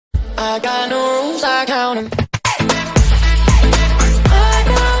I got no rules, I count 'em.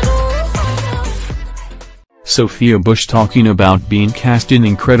 Sophia Bush talking about being cast in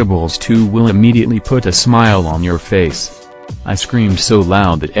Incredibles 2 will immediately put a smile on your face. I screamed so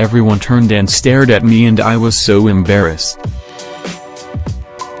loud that everyone turned and stared at me and I was so embarrassed.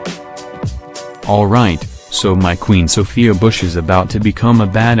 Alright, so my queen Sophia Bush is about to become a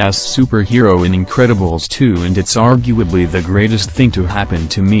badass superhero in Incredibles 2 and it's arguably the greatest thing to happen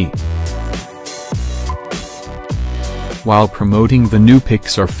to me. While promoting the new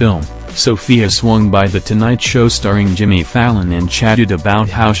Pixar film, Sophia swung by The Tonight Show starring Jimmy Fallon and chatted about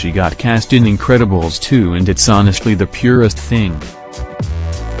how she got cast in Incredibles 2 and it's honestly the purest thing.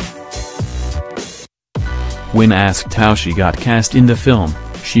 When asked how she got cast in the film,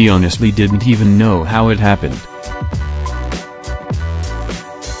 she honestly didn't even know how it happened.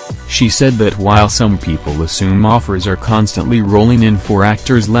 She said that while some people assume offers are constantly rolling in for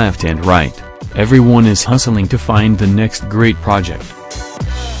actors left and right, everyone is hustling to find the next great project.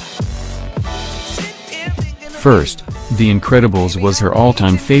 First, The Incredibles was her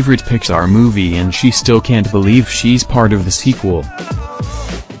all-time favorite Pixar movie and she still can't believe she's part of the sequel.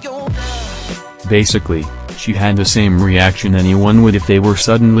 Basically, she had the same reaction anyone would if they were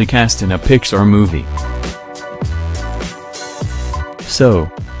suddenly cast in a Pixar movie. So,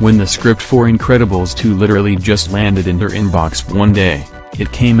 when the script for Incredibles 2 literally just landed in her inbox one day,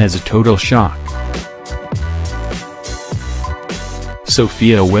 it came as a total shock.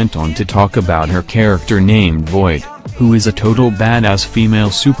 Sophia went on to talk about her character named Void, who is a total badass female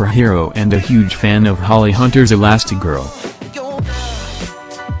superhero and a huge fan of Holly Hunter's Elastigirl.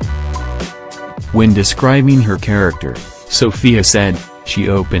 When describing her character, Sophia said, "She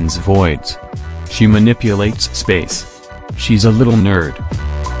opens voids. She manipulates space. She's a little nerd."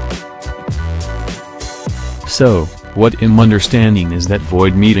 So, what I'm understanding is that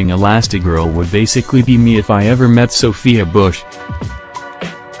Void meeting Elastigirl would basically be me if I ever met Sophia Bush.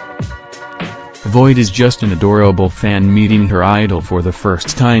 Void is just an adorable fan meeting her idol for the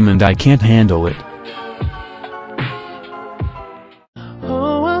first time and I can't handle it.